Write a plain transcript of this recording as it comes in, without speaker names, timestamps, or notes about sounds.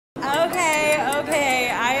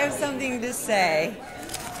Sorry.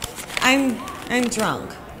 I'm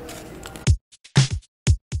drunk.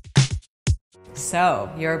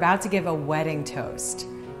 So, you're about to give a wedding toast.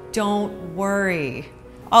 Don't worry.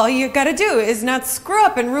 All you gotta do is not screw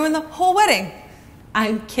up and ruin the whole wedding.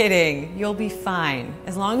 I'm kidding. You'll be fine,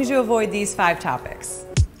 as long as you avoid these 5 topics.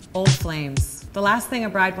 Old flames. The last thing a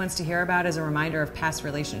bride wants to hear about is a reminder of past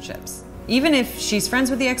relationships. Even if she's friends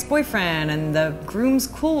with the ex-boyfriend and the groom's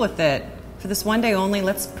cool with it, for this one day only,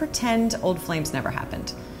 let's pretend old flames never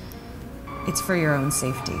happened. It's for your own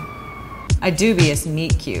safety. A dubious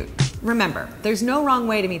meet cute. Remember, there's no wrong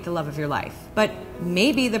way to meet the love of your life. But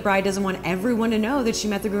maybe the bride doesn't want everyone to know that she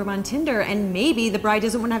met the groom on Tinder, and maybe the bride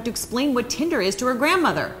doesn't want to have to explain what Tinder is to her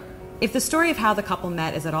grandmother. If the story of how the couple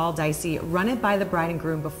met is at all dicey, run it by the bride and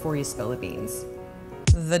groom before you spill the beans.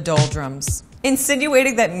 The doldrums.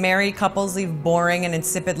 Insinuating that married couples lead boring and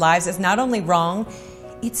insipid lives is not only wrong,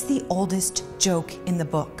 it's the oldest joke in the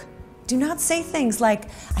book. Do not say things like,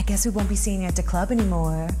 I guess we won't be seeing you at the club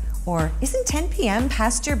anymore, or isn't 10 p.m.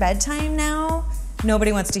 past your bedtime now?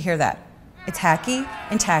 Nobody wants to hear that. It's hacky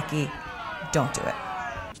and tacky. Don't do it.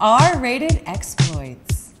 R-rated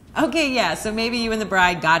exploits. Okay, yeah, so maybe you and the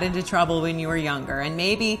bride got into trouble when you were younger, and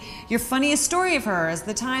maybe your funniest story of her is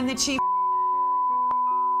the time that she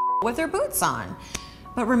with her boots on.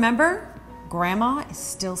 But remember, Grandma is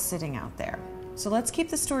still sitting out there. So let's keep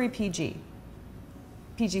the story PG.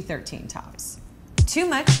 PG-13 tops. Too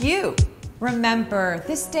much you. Remember,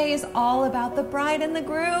 this day is all about the bride and the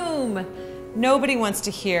groom. Nobody wants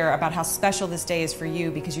to hear about how special this day is for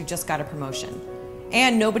you because you just got a promotion.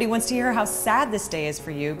 And nobody wants to hear how sad this day is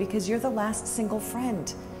for you because you're the last single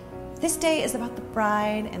friend. This day is about the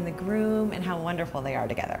bride and the groom and how wonderful they are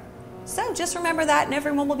together. So just remember that and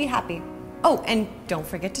everyone will be happy. Oh, and don't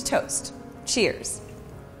forget to toast. Cheers.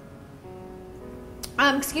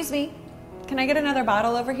 Excuse me. Can I get another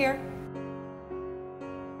bottle over here?